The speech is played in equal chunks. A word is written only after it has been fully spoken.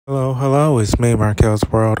Hello, it's me,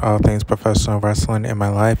 Marquelworld, all things professional wrestling in my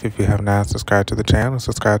life. If you have not subscribed to the channel,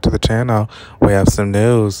 subscribe to the channel. We have some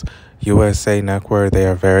news. USA Network, they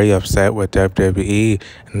are very upset with WWE,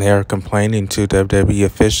 and they are complaining to WWE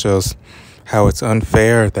officials how it's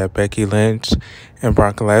unfair that Becky Lynch and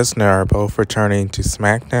Brock Lesnar are both returning to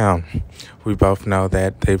SmackDown. We both know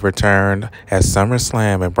that they returned at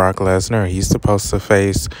SummerSlam, and Brock Lesnar, he's supposed to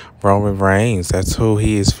face Roman Reigns. That's who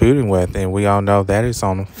he is feuding with, and we all know that is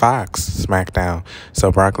on Fox SmackDown.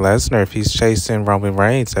 So Brock Lesnar, if he's chasing Roman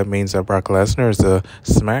Reigns, that means that Brock Lesnar is a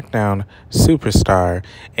SmackDown superstar,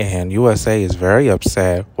 and USA is very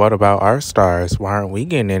upset. What about our stars? Why aren't we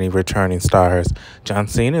getting any returning stars? John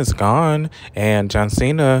Cena's gone, and John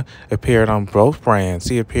Cena appeared on both brands.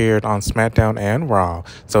 He appeared on SmackDown and Raw,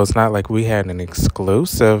 so it's not like we had an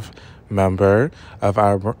exclusive member of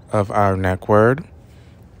our network.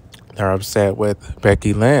 They're upset with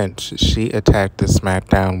Becky Lynch. She attacked the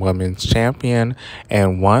SmackDown Women's Champion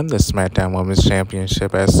and won the SmackDown Women's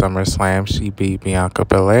Championship at SummerSlam. She beat Bianca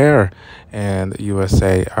Belair, and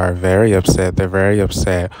USA are very upset. They're very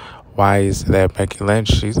upset. Why is that Becky Lynch?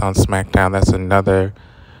 She's on SmackDown.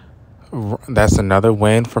 That's another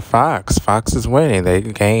win for Fox. Fox is winning. They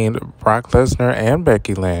gained Brock Lesnar and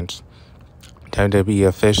Becky Lynch. WWE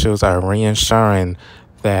officials are reassuring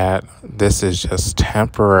that this is just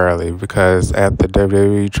temporarily, because at the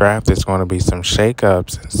WWE draft there's going to be some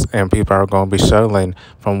shakeups and people are going to be shuttling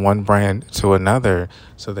from one brand to another.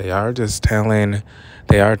 So they are telling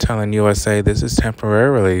USA this is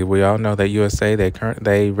temporarily. We all know that USA,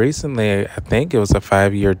 they recently, I think it was a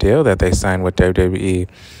 5-year deal that they signed with WWE,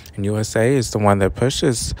 and USA is the one that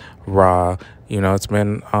pushes Raw. You know, it's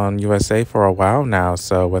been on USA for a while now,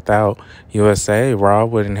 so without USA, Raw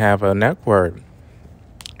wouldn't have a network.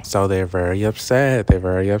 So they're very upset. They're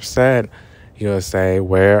very upset. USA,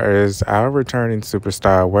 where is our returning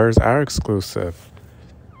superstar? Where's our exclusive?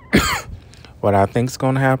 What I think is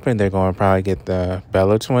going to happen, they're going to probably get the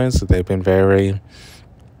Bella Twins. So they've been they've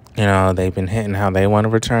been hinting how they want to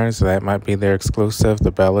return. So that might be their exclusive.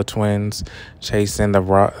 The Bella Twins chasing the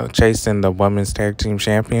Women's Tag Team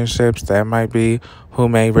Championships. That might be who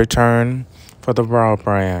may return for the Raw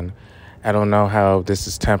brand. I don't know how this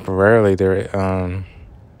is temporarily.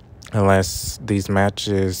 Unless these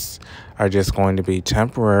matches are just going to be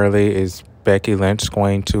temporarily. Is Becky Lynch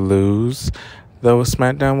going to lose the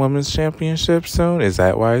SmackDown Women's Championship soon? Is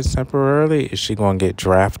that why it's temporarily? Is she going to get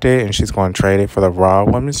drafted and she's going to trade it for the Raw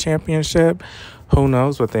Women's Championship? Who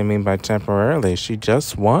knows what they mean by temporarily? She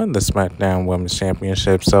just won the SmackDown Women's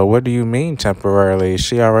Championship. So what do you mean temporarily? Is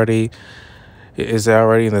it already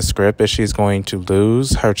in the script that she's going to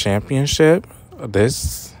lose her championship?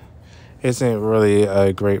 This isn't really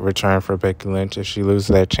a great return for Becky Lynch if she loses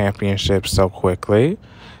that championship so quickly.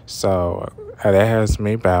 So that has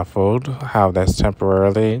me baffled how that's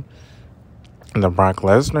temporarily. The Brock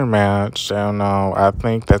Lesnar match, I don't know. I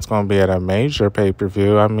think that's going to be at a major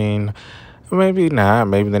pay-per-view. I mean, maybe not.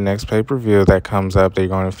 Maybe the next pay-per-view that comes up, they're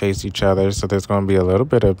going to face each other. So there's going to be a little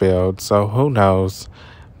bit of build. So who knows?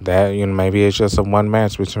 That, maybe it's just a one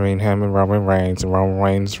match between him and Roman Reigns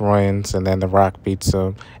wins, and then The Rock beats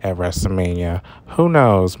him at WrestleMania. Who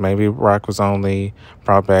knows? Maybe Rock was only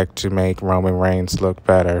brought back to make Roman Reigns look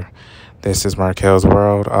better. This is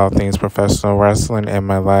Marquelworld, all things professional wrestling in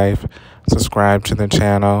my life. Subscribe to the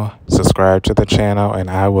channel, and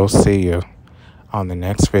I will see you on the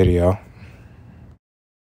next video.